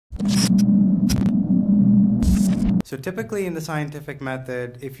So typically in the scientific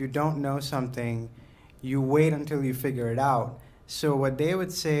method, if you don't know something, you wait until you figure it out. So what they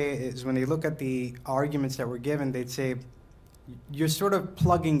would say is when they look at the arguments that were given, they'd say, you're sort of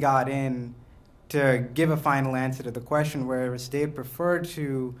plugging God in to give a final answer to the question, whereas they'd prefer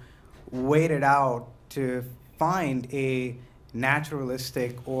to wait it out to find a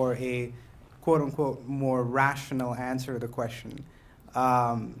naturalistic or a quote-unquote more rational answer to the question.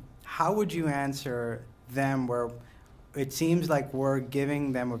 How would you answer them where it seems like we're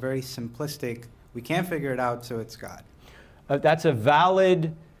giving them a very simplistic, we can't figure it out, so it's God? That's a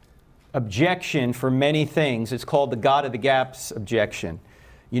valid objection for many things. It's called the God of the gaps objection.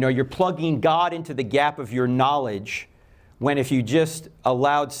 You know, you're plugging God into the gap of your knowledge when if you just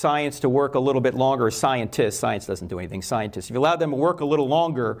allowed science to work a little bit longer, science doesn't do anything, scientists, if you allowed them to work a little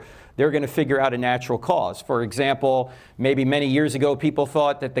longer, they're going to figure out a natural cause. For example, maybe many years ago, people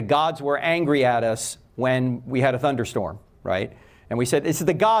thought that the gods were angry at us when we had a thunderstorm, right? And we said, this is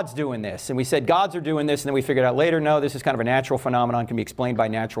the gods doing this. And we said, gods are doing this. And then we figured out later, no, this is kind of a natural phenomenon, can be explained by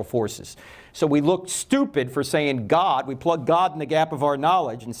natural forces. So we looked stupid for saying God. We plugged God in the gap of our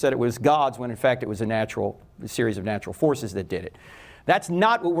knowledge and said it was gods, when in fact it was a series of natural forces that did it. That's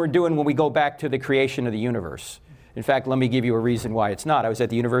not what we're doing when we go back to the creation of the universe. In fact, let me give you a reason why it's not. I was at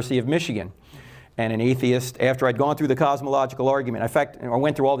the University of Michigan. And an atheist, after I'd gone through the cosmological argument, in fact, I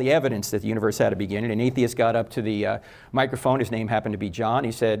went through all the evidence that the universe had a beginning, an atheist got up to the microphone. His name happened to be John.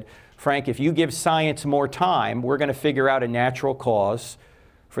 He said, Frank, if you give science more time, we're going to figure out a natural cause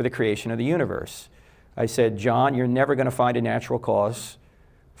for the creation of the universe. I said, John, you're never going to find a natural cause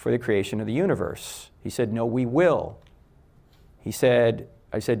for the creation of the universe. He said, no, we will. I said,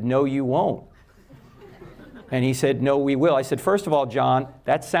 no, you won't. And he said, no, we will. I said, first of all, John,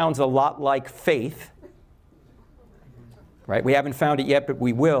 that sounds a lot like faith. Right? We haven't found it yet, but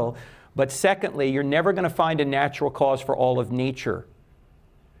we will. But secondly, you're never going to find a natural cause for all of nature.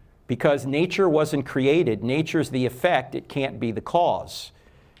 Because nature wasn't created. Nature's the effect. It can't be the cause.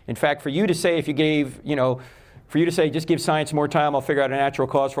 In fact, for you to say, if you gave, for you to say, just give science more time, I'll figure out a natural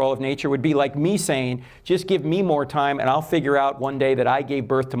cause for all of nature, would be like me saying, just give me more time and I'll figure out one day that I gave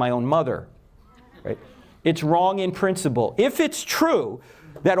birth to my own mother. Right? It's wrong in principle. If it's true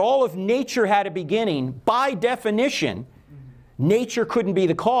that all of nature had a beginning, by definition, nature couldn't be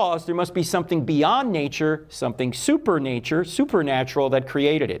the cause. There must be something beyond nature, something supernatural that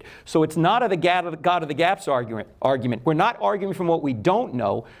created it. So it's not a God of the gaps argument. We're not arguing from what we don't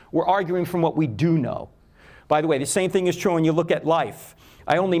know. We're arguing from what we do know. By the way, the same thing is true when you look at life.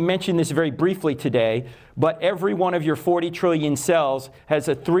 I only mentioned this very briefly today, but every one of your 40 trillion cells has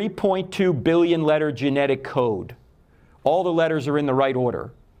a 3.2 billion letter genetic code. All the letters are in the right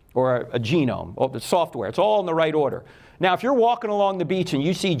order, or a genome, or the software. It's all in the right order. Now, if you're walking along the beach and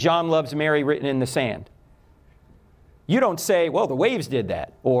you see John loves Mary written in the sand, you don't say, well, the waves did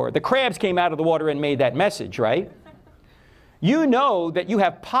that, or the crabs came out of the water and made that message, right? You know that you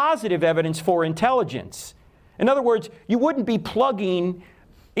have positive evidence for intelligence. In other words, you wouldn't be plugging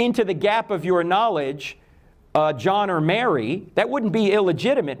into the gap of your knowledge John or Mary. That wouldn't be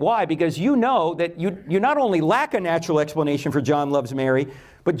illegitimate. Why? Because you know that you not only lack a natural explanation for John loves Mary,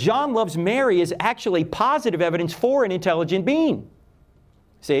 but John loves Mary is actually positive evidence for an intelligent being.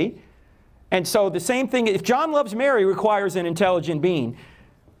 See? And so the same thing, if John loves Mary requires an intelligent being,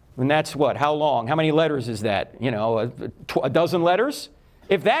 and that's what? How long? How many letters is that? A dozen letters?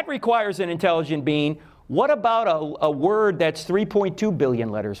 If that requires an intelligent being, what about a word that's 3.2 billion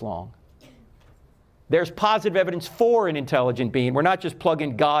letters long? There's positive evidence for an intelligent being. We're not just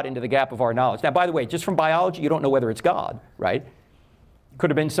plugging God into the gap of our knowledge. Now, by the way, just from biology, you don't know whether it's God, right? Could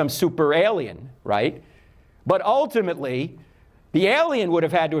have been some super alien, right? But ultimately, the alien would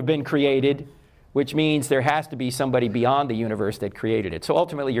have had to have been created, which means there has to be somebody beyond the universe that created it. So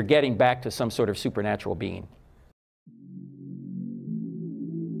ultimately, you're getting back to some sort of supernatural being.